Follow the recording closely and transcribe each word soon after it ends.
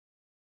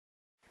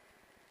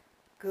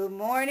Good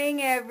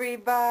morning,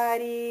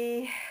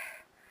 everybody.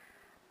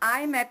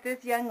 I met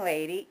this young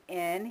lady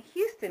in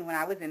Houston when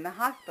I was in the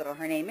hospital.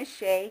 Her name is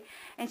Shay,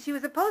 and she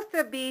was supposed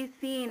to be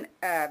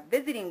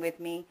visiting with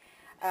me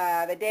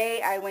the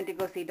day I went to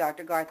go see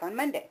Dr. Garth on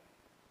Monday.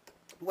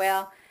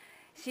 Well,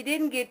 she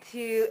didn't get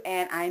to,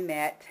 and I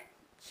met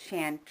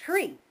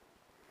Chantry.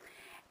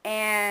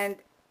 And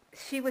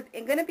she was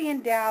going to be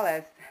in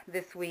Dallas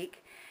this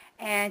week,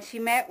 and she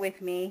met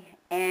with me,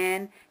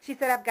 and she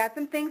said, "I've got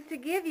some things to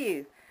give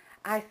you."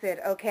 I said,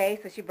 okay.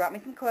 So she brought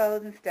me some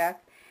clothes and stuff.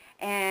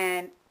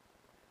 And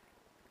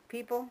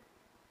people,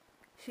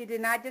 she did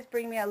not just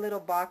bring me a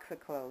little box of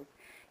clothes.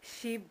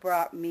 She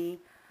brought me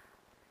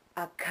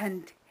a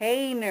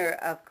container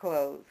of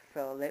clothes.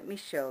 So let me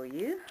show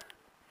you.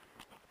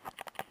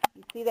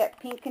 You see that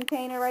pink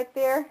container right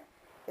there?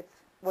 It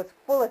was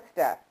full of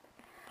stuff.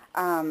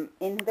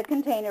 In the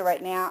container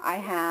right now I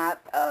have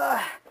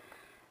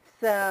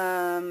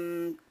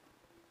some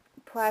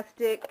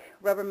plastic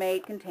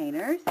Rubbermaid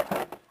containers.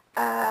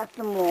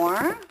 Some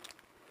more.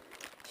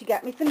 She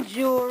got me some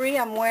jewelry.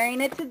 I'm wearing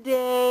it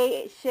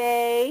today,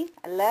 Shay.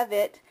 I love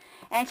it.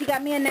 And she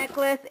got me a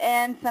necklace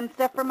and some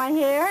stuff for my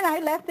hair, and I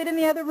left it in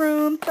the other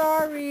room.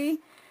 Sorry.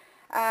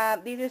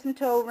 These are some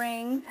toe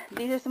rings.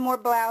 These are some more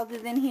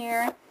blouses in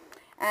here.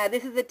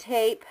 This is a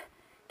tape,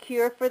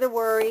 Cure for the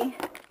Worry,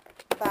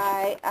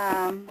 by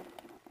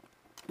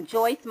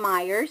Joyce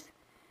Myers,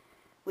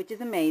 which is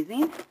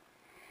amazing.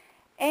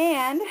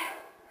 And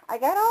I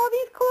got all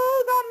these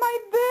clothes on my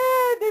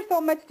bed. There's so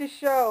much to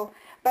show,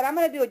 but I'm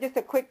going to do just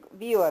a quick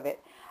view of it.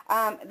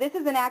 This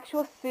is an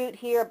actual suit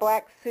here, a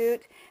black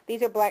suit.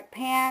 These are black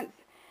pants.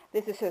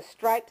 This is a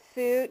striped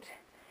suit.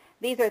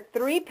 These are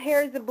 3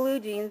 pairs of blue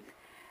jeans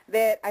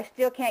that I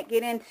still can't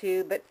get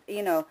into, but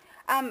you know,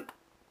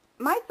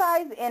 my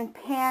size in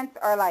pants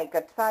are like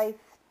a size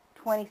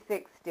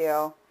 26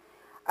 still,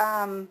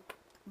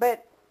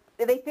 but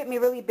they fit me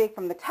really big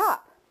from the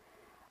top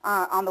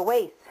on the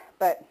waist,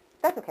 but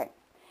that's okay.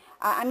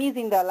 I'm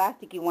using the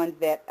elasticy ones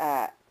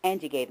that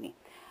Angie gave me.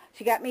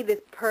 She got me this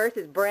purse.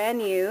 It's brand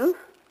new.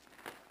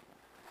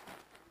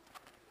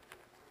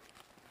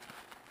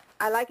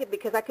 I like it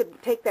because I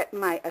could take that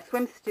my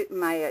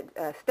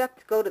stuff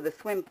to go to the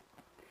swim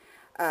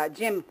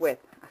gym with.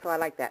 So I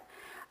like that.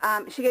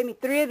 She gave me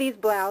 3 of these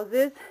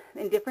blouses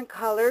in different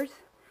colors.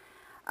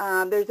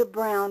 There's a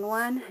brown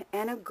one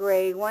and a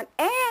gray one,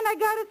 and I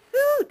got a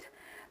suit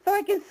so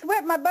I can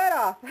sweat my butt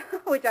off,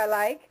 which I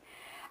like.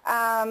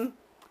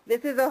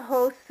 This is a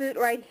whole suit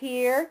right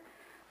here,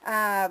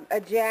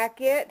 a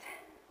jacket,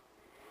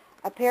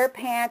 a pair of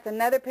pants,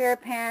 another pair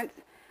of pants,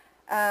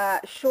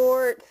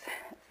 shorts,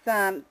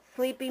 some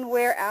sleeping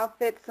wear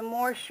outfits, some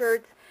more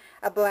shirts,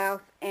 a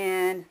blouse,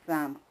 and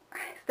some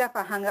stuff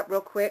I hung up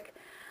real quick.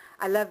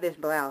 I love this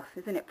blouse.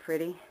 Isn't it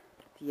pretty?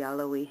 It's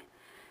yellowy.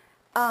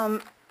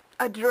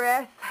 A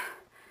dress.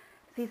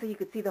 See, so you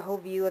could see the whole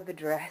view of the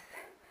dress.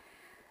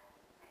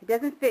 It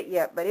doesn't fit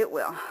yet, but it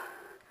will.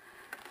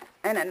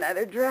 And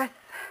another dress.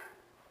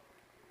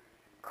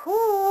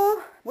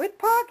 Cool, with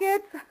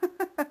pockets.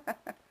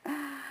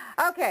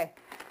 Okay,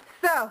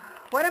 so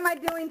what am I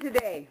doing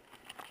today?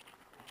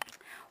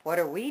 What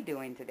are we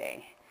doing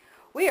today?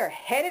 We are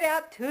headed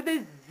out to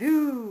the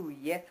zoo.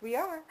 Yes, we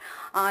are.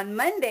 On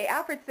Monday,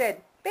 Alfred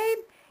said, "Babe,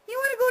 you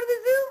want to go to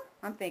the zoo?"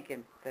 I'm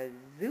thinking, the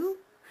zoo?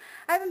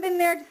 I haven't been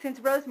there since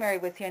Rosemary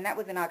was here, and that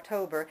was in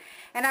October.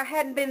 And I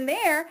hadn't been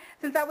there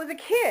since I was a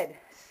kid.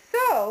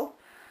 So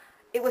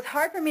it was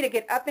hard for me to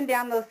get up and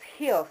down those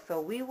hills, so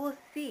we will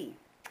see.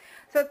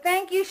 So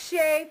thank you,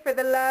 Shay, for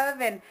the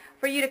love and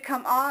for you to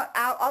come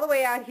all the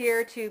way out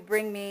here to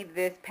bring me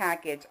this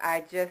package.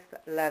 I just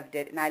loved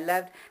it, and I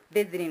loved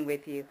visiting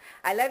with you.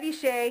 I love you,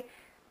 Shay.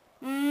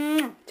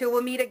 Till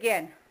we'll meet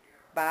again.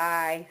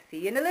 Bye. See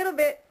you in a little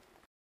bit.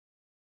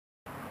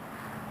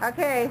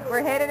 Okay,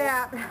 we're headed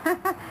out.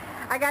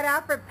 I got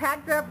Alfred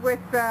packed up with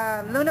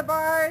some Luna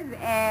bars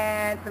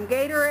and some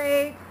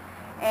Gatorade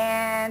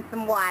and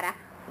some water.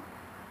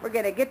 We're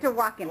going to get to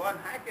walking. Well, I'm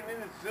hiking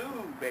in the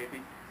zoo,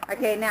 baby.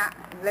 Okay, now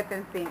let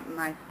them see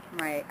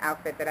my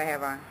outfit that I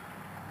have on.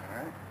 All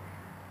right.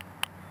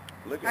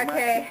 Look at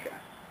okay.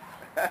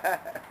 my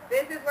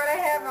This is what I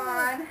have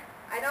on.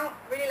 I don't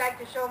really like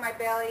to show my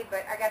belly,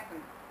 but I got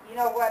some, you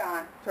know what,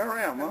 on. Turn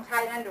around, some Mom.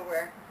 tight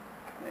underwear.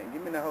 Yeah,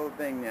 give me the whole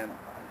thing now.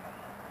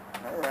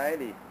 All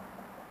righty.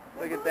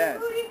 Look at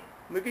that.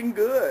 Looking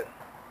good.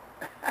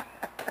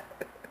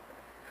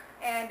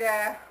 And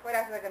what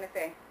else was I going to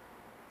say?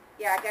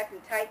 Yeah, I got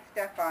some tight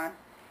stuff on.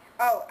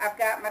 Oh, I've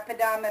got my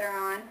pedometer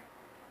on.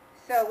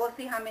 So we'll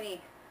see how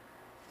many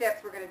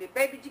steps we're going to do.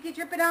 Babe, did you get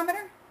your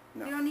pedometer?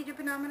 No. You don't need your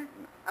pedometer?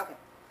 No. Okay.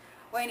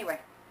 Well, anyway.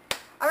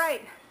 All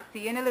right.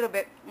 See you in a little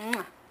bit.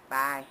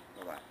 Bye.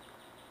 Bye-bye.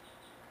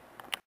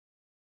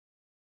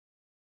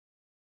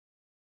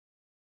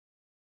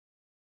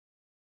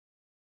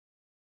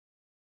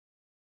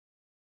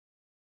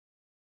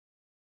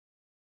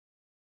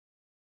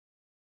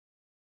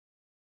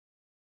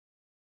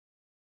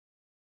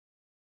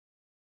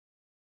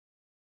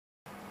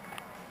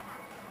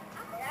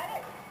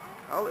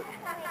 Hold it.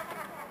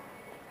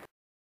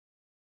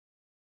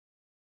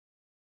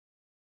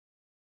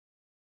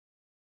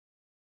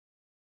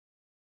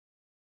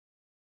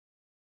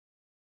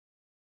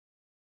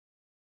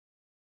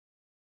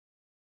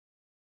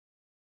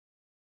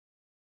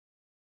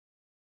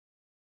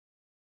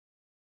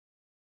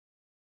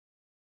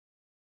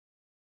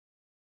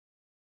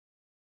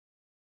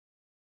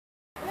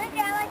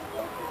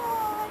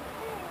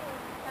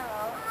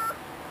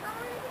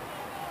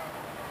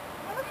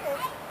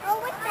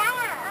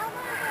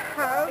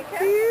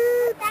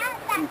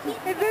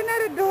 Isn't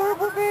that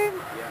adorable, babe?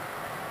 Yeah.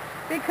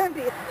 They come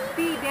to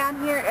feed down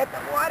here at the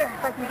water,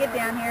 if I can get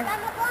down here.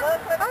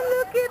 Oh,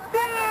 look at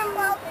them!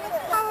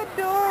 How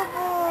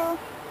adorable!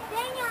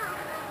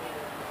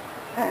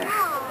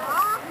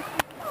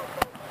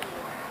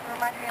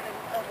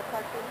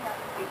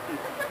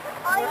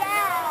 Oh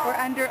yeah! We're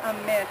under a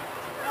mist.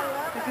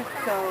 This is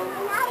so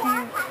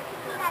cute.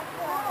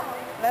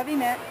 Love you,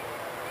 Nick.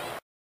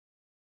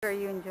 Are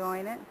you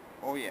enjoying it?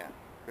 Oh yeah,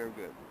 very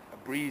good. A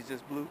breeze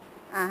just blew.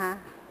 Uh-huh.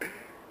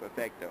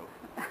 Perfecto.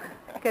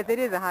 Because it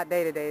is a hot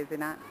day today, is it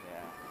not?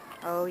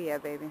 Yeah. Oh, yeah,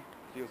 baby.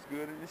 Feels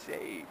good in the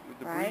shade with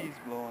the Right. breeze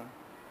blowing.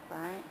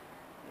 Right.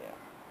 Yeah.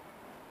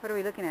 What are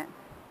we looking at?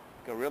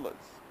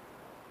 Gorillas.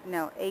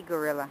 No, a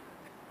gorilla.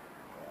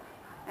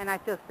 And I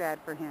feel sad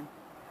for him.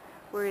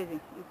 Where is he?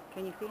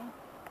 Can you see him?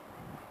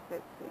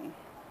 Let's see.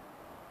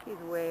 He's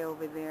way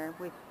over there.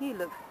 He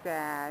looks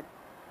sad.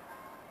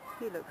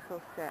 He looks so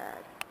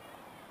sad.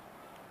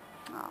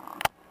 Aw.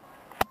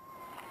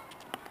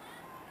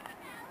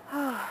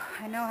 Oh,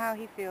 I know how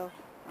he feels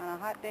on a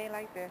hot day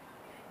like this.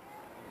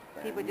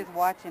 People just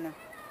watching him.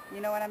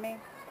 You know what I mean?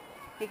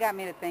 He got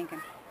me to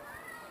thinking.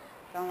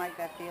 Don't like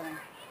that feeling.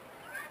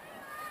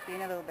 See you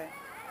in a little bit.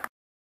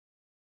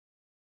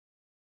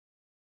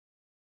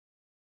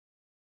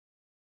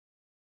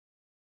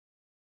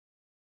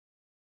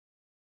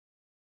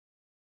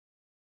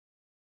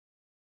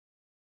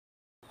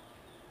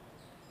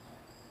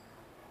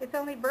 It's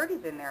only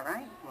birdies in there,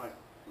 right? Right.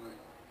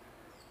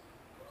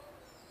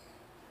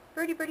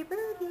 Birdie, birdie,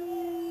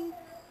 birdies.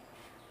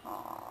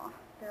 Aw,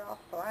 they're all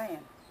flying.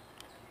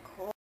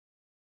 Cool.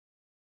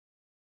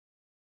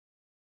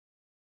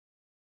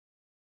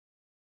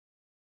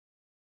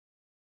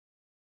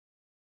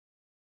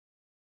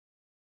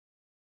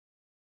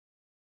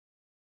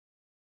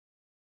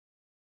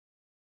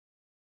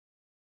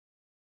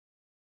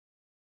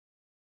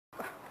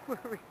 We're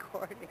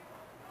recording.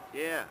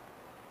 Yeah.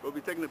 We'll be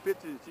taking a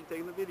picture and she's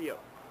taking a video.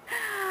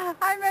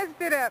 I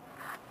messed it up.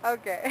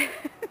 Okay.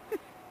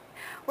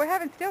 We're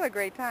having still a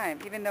great time,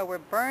 even though we're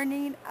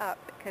burning up,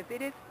 because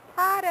it is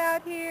hot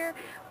out here.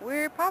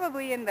 We're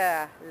probably in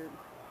the,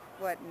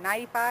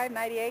 95,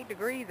 98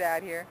 degrees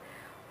out here.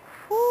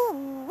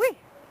 Whoo-wee.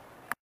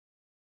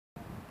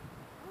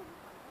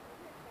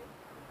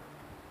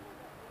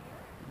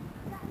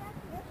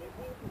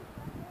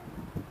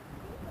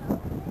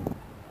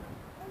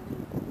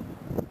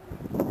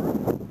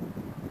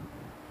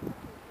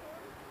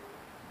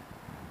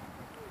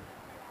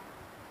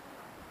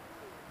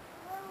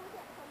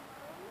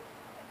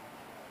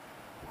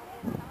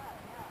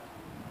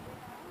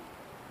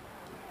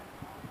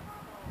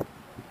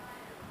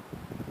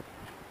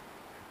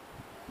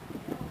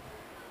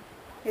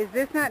 Is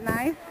this not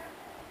nice?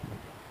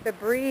 The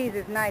breeze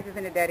is nice,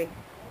 isn't it, Daddy?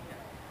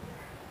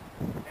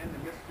 And the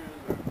misters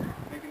are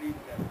making it even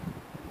better.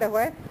 The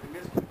what? The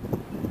misters.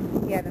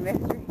 Yeah, the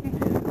mystery.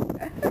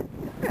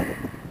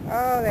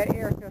 Oh, that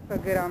air feels so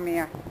good on me.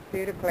 I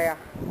do declare.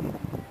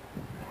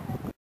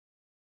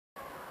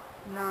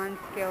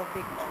 Non-scale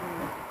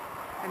victory.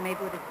 I'm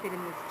able to sit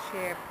in this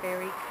chair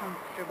very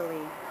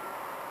comfortably.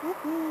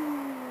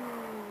 Woohoo!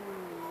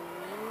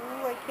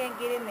 I can't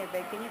get in there,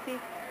 babe. Can you see?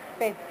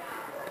 Babe,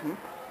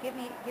 get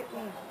me,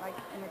 like,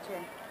 in the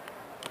chair.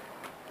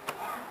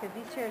 Because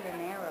these chairs are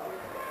narrow.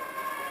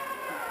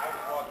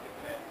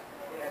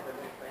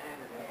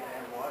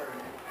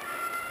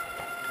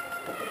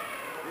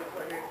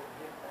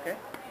 Okay?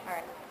 All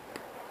right.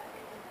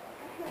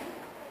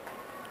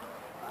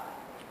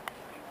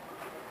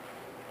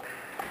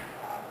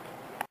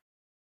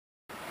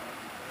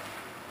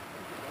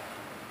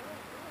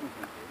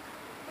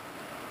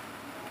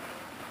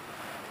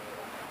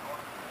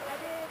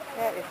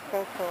 That is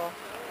so cool.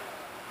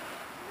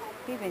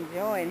 He's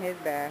enjoying his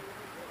bath.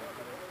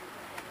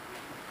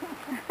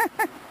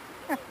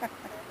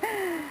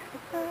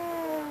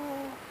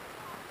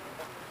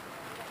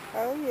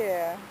 Oh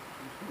yeah.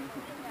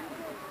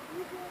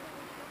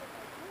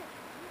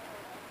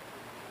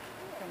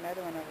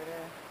 Another one over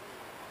there.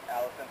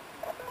 Allison.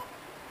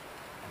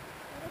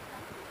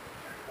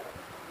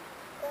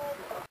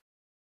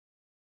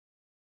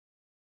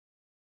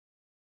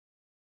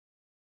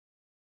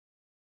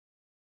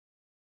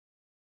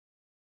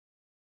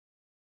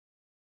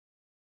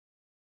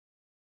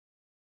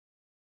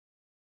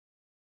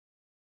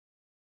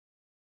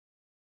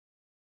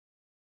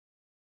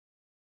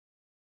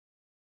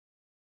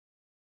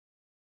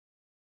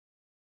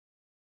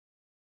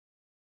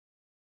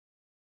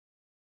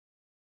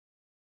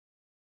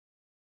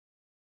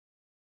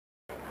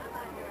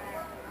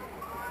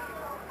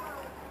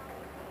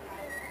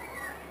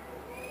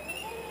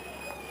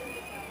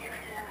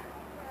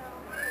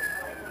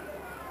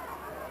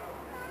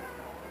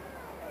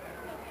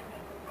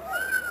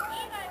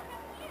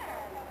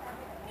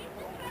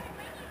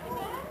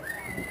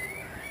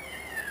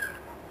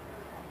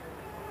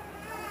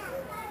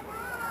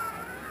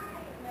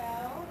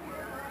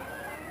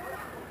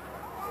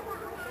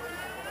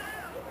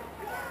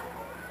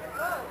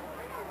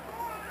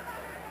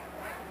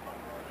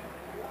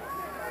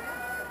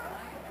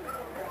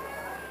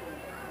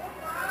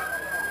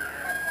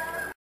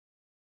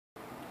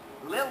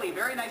 Lily,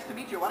 very nice to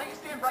meet you. Why don't you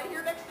stand right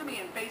here next to me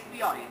and face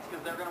the audience,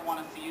 because they're going to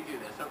want to see you do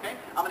this, okay?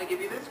 I'm going to give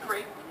you this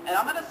grape, and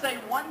I'm going to say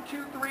 1,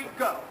 2, 3,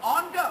 go.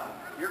 On go.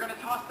 You're going to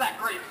toss that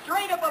grape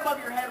straight up above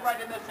your head right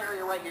in this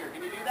area right here.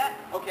 Can you do that?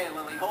 Okay,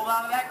 Lily, hold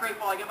on to that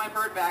grape while I get my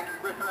bird back.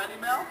 Ready,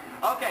 Mel?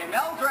 Okay,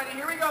 Mel's ready.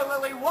 Here we go,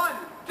 Lily. 1,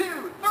 2,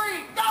 3,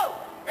 go!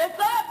 It's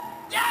up!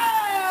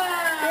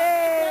 Yeah!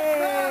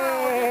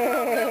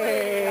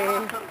 Yay!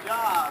 Awesome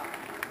job.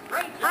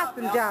 Great job,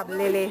 Awesome Mel. job,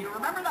 Lily. You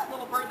remember that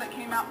little bird that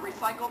came out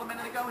recycled a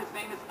minute ago? His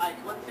name is Ike.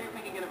 Let's see if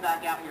we can get him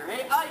back out here.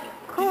 Hey, Ike!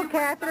 Cool,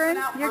 Catherine.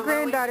 Your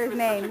granddaughter's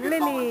name,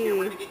 Lily.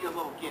 We're going to get you a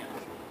little gift.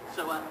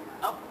 So,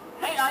 oh,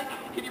 hey, Ike,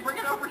 can you bring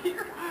it over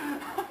here?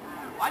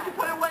 Why'd you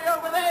put it way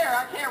over there?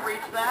 I can't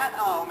reach that.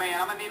 Oh, man,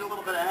 I'm going to need a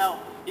little bit of help.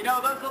 You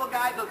know, those little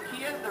guys, those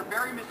Kias, they're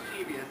very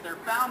mischievous.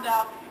 They're found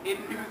out in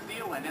New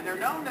Zealand, and they're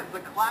known as the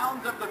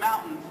clowns of the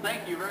mountains.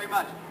 Thank you very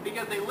much.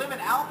 Because they live in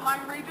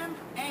alpine regions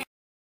and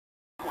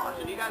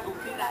and you guys will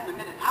see that in a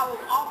minute. Owls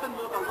often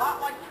look a lot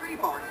like tree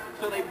bark,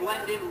 so they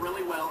blend in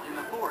really well in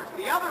the forest.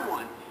 The other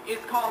one is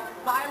called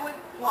silent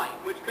flight,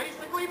 which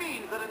basically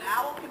means that an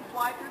owl can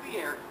fly through the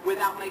air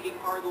without making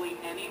hardly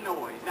any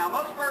noise. Now,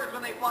 most birds,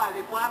 when they flap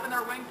in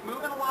their wings,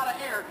 moving a lot of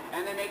air,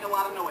 and they make a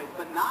lot of noise,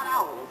 but not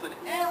owls. And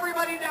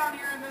everybody down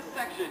here in this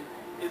section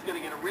is going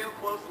to get a real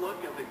close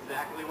look of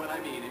exactly what I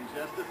mean in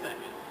just a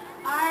second.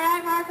 All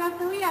right, Marco,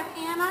 so we have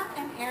Anna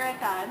and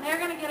Erica, and they're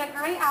going to get a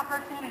great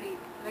opportunity.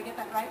 Did I get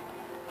that right?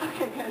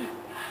 Okay, good.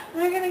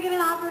 They're going to get an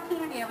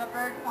opportunity of a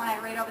bird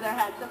flying right over their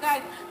head. So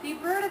guys, the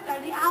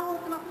owl is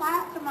going to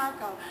fly up to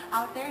Marco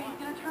out there. He's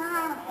going to turn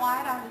around and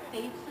fly down the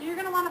stage. So you're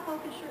going to want to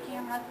focus your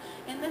cameras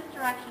in this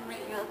direction right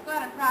here. Let's go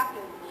ahead and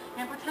practice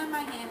and pretend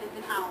my hand is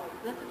an owl.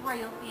 This is where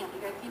you'll see him.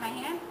 You guys see my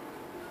hand?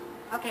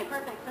 Okay,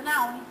 perfect. So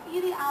now when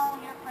you see the owl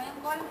in your frame,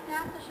 go ahead and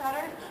snap the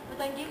shutters, but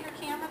then get your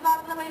cameras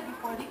out of the way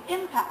before the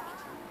impact.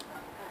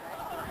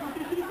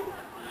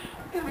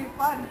 It's going to be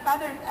fun.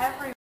 Feathers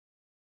everywhere.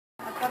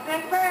 That's a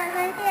big bird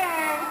right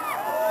there.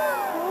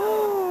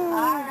 Ooh.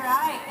 All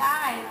right,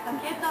 guys. So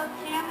get those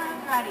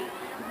cameras ready.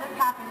 This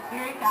happens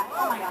very fast.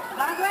 Oh my gosh. Is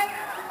that good?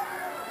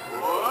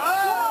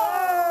 Whoa!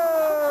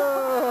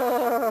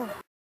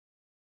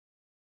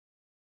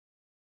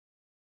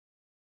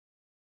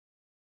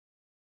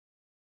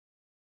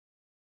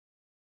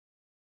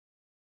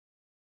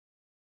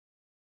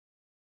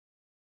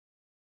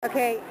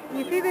 Okay,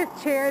 you see this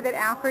chair that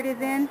Alfred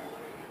is in?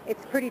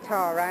 It's pretty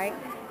tall, right?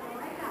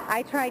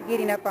 I tried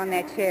getting up on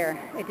that chair.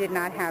 It did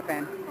not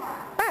happen.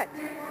 But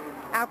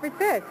Alfred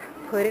says,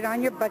 put it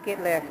on your bucket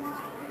list.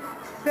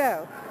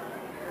 So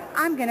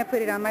I'm going to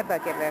put it on my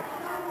bucket list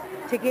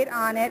to get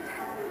on it,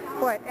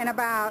 what, in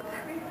about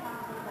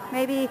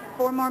maybe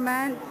 4 more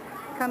months,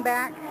 come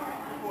back?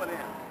 Before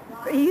then.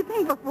 You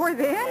think before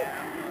then?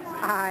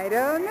 I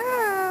don't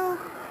know.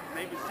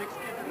 Maybe 60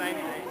 to 90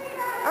 days.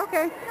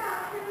 Okay,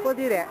 we'll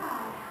do that.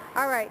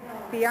 All right,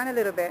 see you in a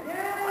little bit.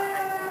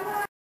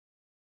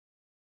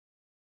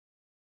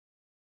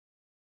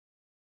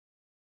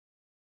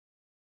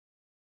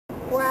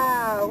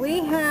 Wow, we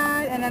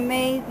had an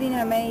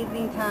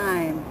amazing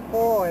time.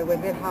 Boy, was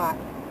it hot.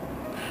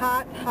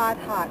 Hot, hot,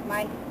 hot.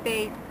 My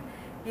face,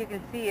 you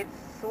can see it's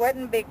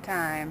sweating big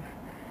time.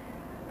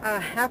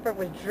 Alfred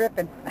was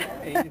dripping.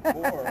 84,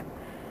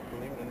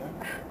 believe it or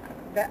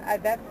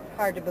not. That's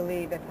hard to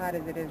believe, as hot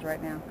as it is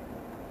right now.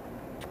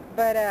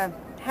 But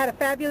had a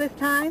fabulous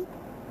time.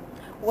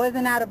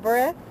 Wasn't out of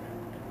breath.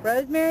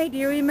 Rosemary, do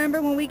you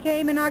remember when we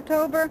came in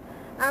October?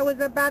 I was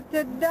about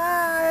to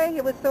die.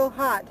 It was so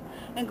hot.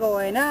 And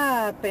going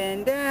up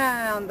and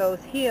down those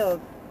hills.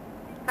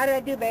 How did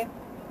I do, babe?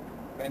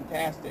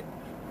 Fantastic.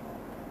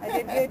 I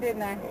did good,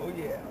 didn't I? Oh,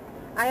 yeah.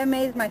 I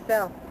amazed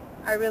myself.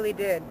 I really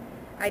did.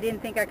 I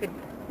didn't think I could,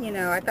 you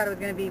know, I thought it was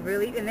going to be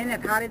really, and then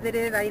as hot as it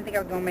is, I didn't think I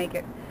was going to make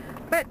it.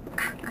 But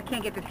I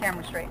can't get this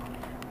camera straight.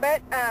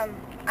 But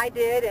I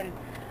did, and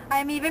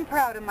I'm even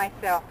proud of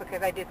myself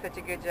because I did such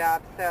a good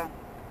job. So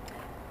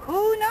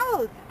who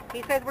knows?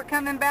 He says we're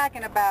coming back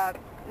in about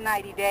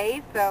 90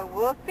 days, so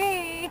we'll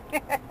see.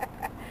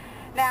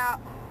 Now,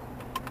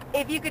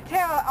 if you could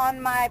tell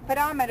on my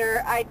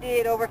pedometer, I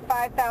did over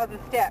 5,000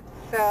 steps.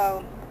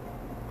 So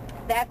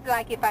that's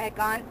like if I had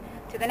gone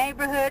to the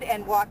neighborhood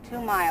and walked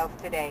 2 miles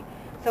today.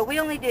 So we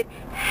only did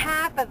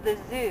half of the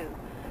zoo.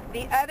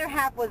 The other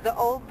half was the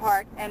old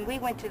part, and we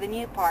went to the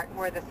new part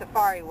where the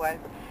safari was,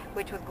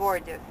 which was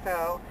gorgeous.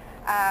 So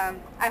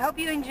I hope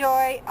you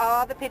enjoy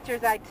all the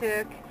pictures I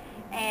took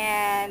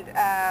and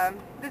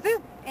the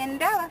zoo in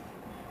Dallas.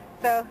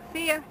 So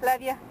see ya,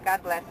 love ya,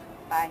 God bless,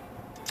 bye.